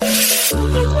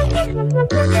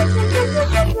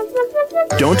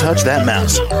Don't touch that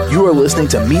mouse. You are listening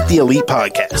to Meet the Elite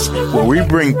Podcast, where we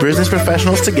bring business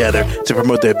professionals together to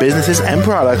promote their businesses and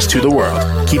products to the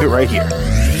world. Keep it right here.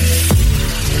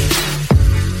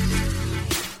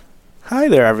 Hi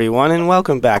there, everyone, and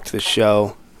welcome back to the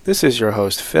show. This is your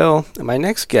host, Phil, and my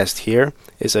next guest here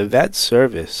is Yvette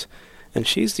Service, and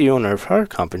she's the owner of her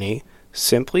company,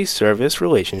 Simply Service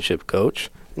Relationship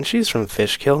Coach, and she's from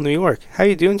Fishkill, New York. How are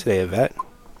you doing today, Yvette?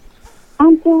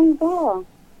 I'm doing well.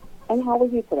 And how are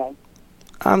you today?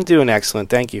 I'm doing excellent.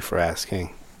 Thank you for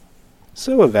asking.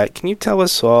 So, Yvette, can you tell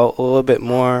us all a little bit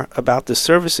more about the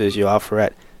services you offer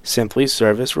at Simply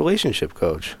Service Relationship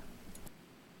Coach?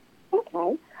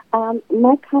 Okay.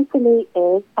 My company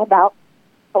is about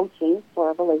coaching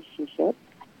for a relationship,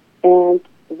 and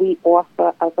we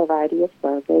offer a variety of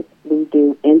service. We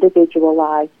do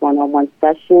individualized one-on-one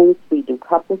sessions, we do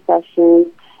couple sessions,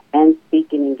 and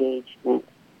speaking engagements.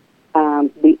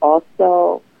 We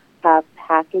also have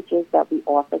packages that we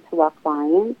offer to our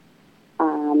clients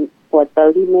for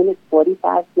 30 minutes,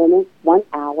 45 minutes, 1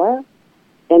 hour.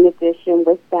 In addition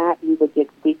with that, you would get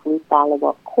weekly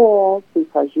follow-up calls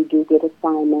because you do get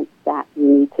assignments that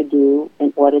you need to do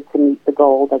in order to meet the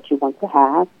goal that you want to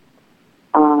have.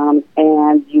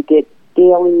 And you get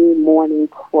daily morning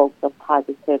quotes of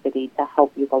positivity to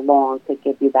help you along, to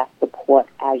give you that support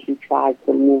as you try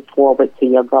to move forward to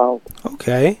your goal.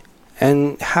 Okay.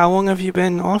 And how long have you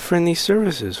been offering these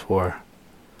services for?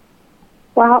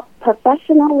 Well,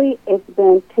 professionally, it's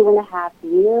been 2.5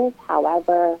 years.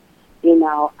 However,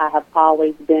 I have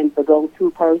always been the go-to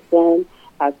person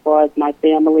as far as my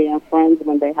family and friends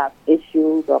when they have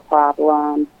issues or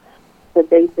problems, to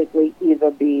basically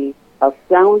either be a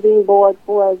sounding board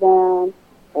for them,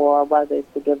 or whether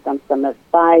it's to give them some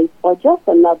advice or just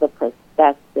another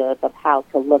perspective of how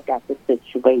to look at the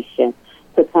situation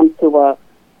to come to a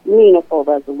meaningful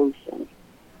resolution.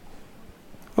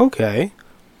 Okay.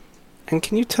 And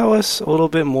can you tell us a little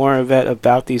bit more, Yvette,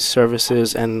 about these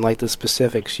services and the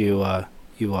specifics you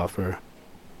offer?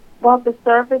 Well, the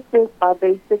services are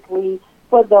basically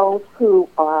for those who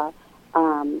are,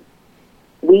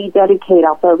 we dedicate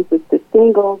our services to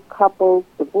singles, couples,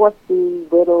 divorcees,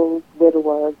 widows,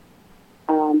 widowers.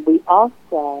 We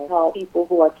also help people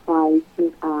who are trying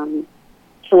to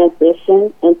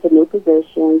transition into new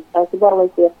positions, as well as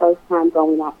their first time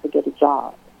going out to get a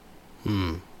job.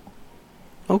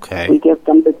 Okay. We give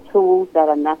them the tools that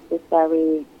are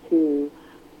necessary to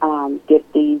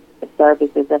get these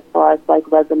services, as far as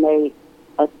resume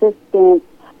assistance,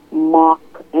 mock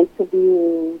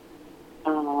interviews,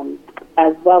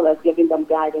 as well as giving them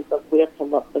guidance of where to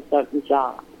look for certain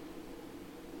jobs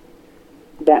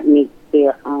that meet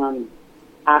their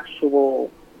actual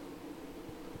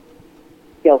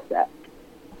skill set.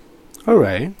 All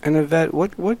right. And Yvette,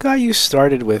 what got you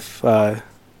started with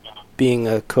being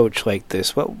a coach like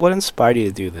this? What inspired you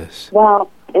to do this? Well,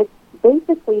 it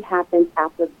basically happened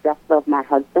after the death of my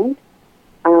husband.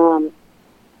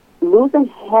 Losing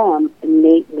him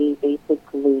made me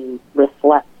basically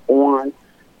reflect on,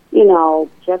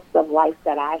 just the life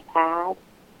that I had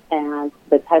and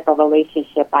the type of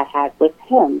relationship I had with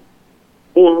him.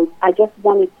 And I just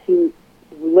wanted to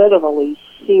literally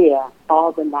share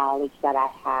all the knowledge that I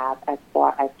have as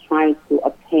far as trying to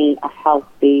obtain a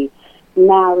healthy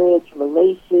marriage,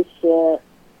 relationship,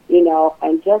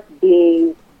 and just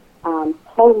being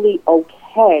totally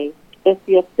okay if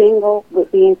you're single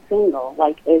with being single.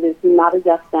 It is not a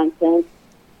death sentence.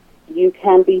 You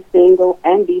can be single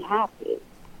and be happy.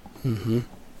 Mm-hmm.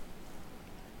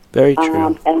 Very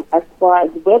true. And as far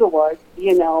as widowers,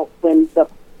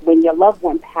 when your loved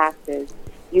one passes,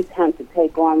 you tend to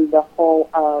take on the whole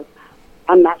of,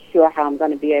 I'm not sure how I'm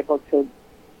going to be able to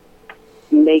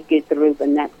make it through the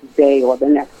next day or the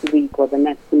next week or the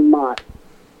next month.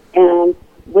 And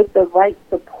with the right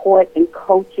support and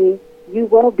coaching, you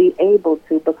will be able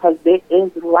to, because there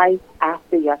is life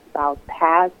after your spouse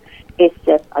passed. It's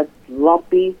just a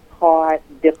lumpy, hard,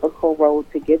 difficult road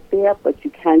to get there, but you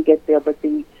can get there with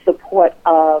the support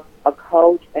of a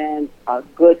coach and a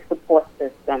good support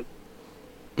system.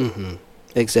 Mm-hmm.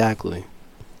 Exactly.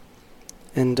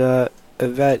 And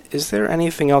Yvette, is there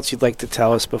anything else you'd like to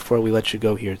tell us before we let you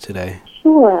go here today?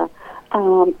 Sure.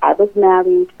 I was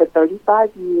married for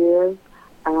 35 years.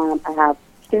 I have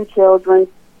 2 children,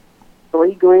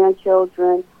 3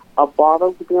 grandchildren, a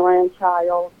borrowed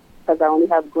grandchild, because I only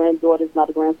have granddaughters, not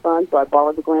a grandson, so I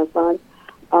borrowed a grandson.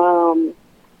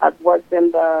 I've worked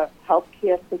in the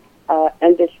healthcare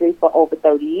industry for over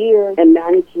 30 years in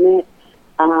management.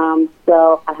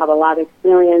 So I have a lot of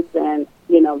experience in,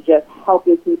 just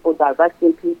helping people,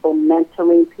 directing people,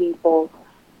 mentoring people.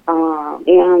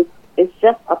 And it's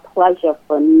just a pleasure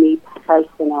for me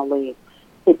personally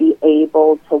to be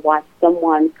able to watch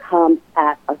someone come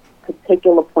at a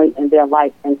particular point in their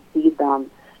life and see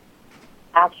them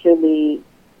actually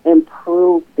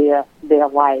improve their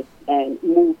life and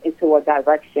move into a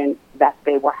direction that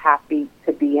they were happy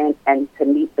to be in and to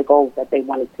meet the goals that they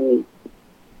wanted to meet.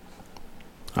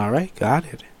 All right, got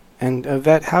it. And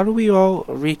Yvette, how do we all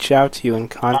reach out to you and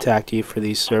contact you for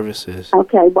these services?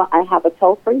 Okay, well, I have a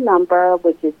toll-free number,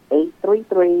 which is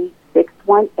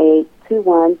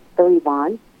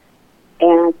 833-618-2131.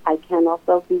 And I can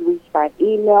also be reached by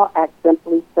email at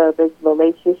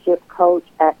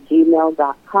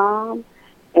simplyservicerelationshipcoach@gmail.com.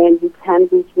 And you can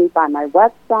reach me by my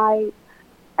website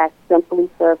at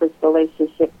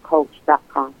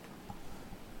simplyservicerelationshipcoach.com.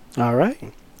 All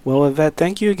right. Well, Yvette,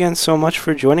 thank you again so much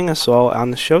for joining us all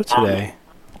on the show today.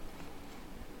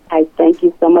 I thank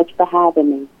you so much for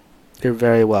having me. You're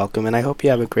very welcome, and I hope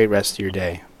you have a great rest of your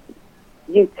day.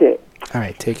 You too. All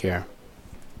right, take care.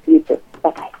 You too.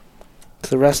 Bye-bye. To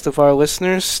the rest of our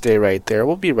listeners, stay right there.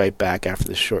 We'll be right back after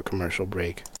this short commercial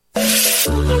break.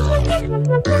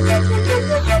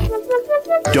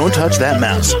 Don't touch that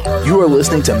mouse. You are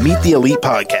listening to Meet the Elite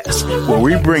Podcast, where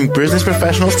we bring business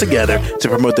professionals together to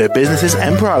promote their businesses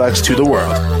and products to the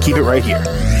world. Keep it right here.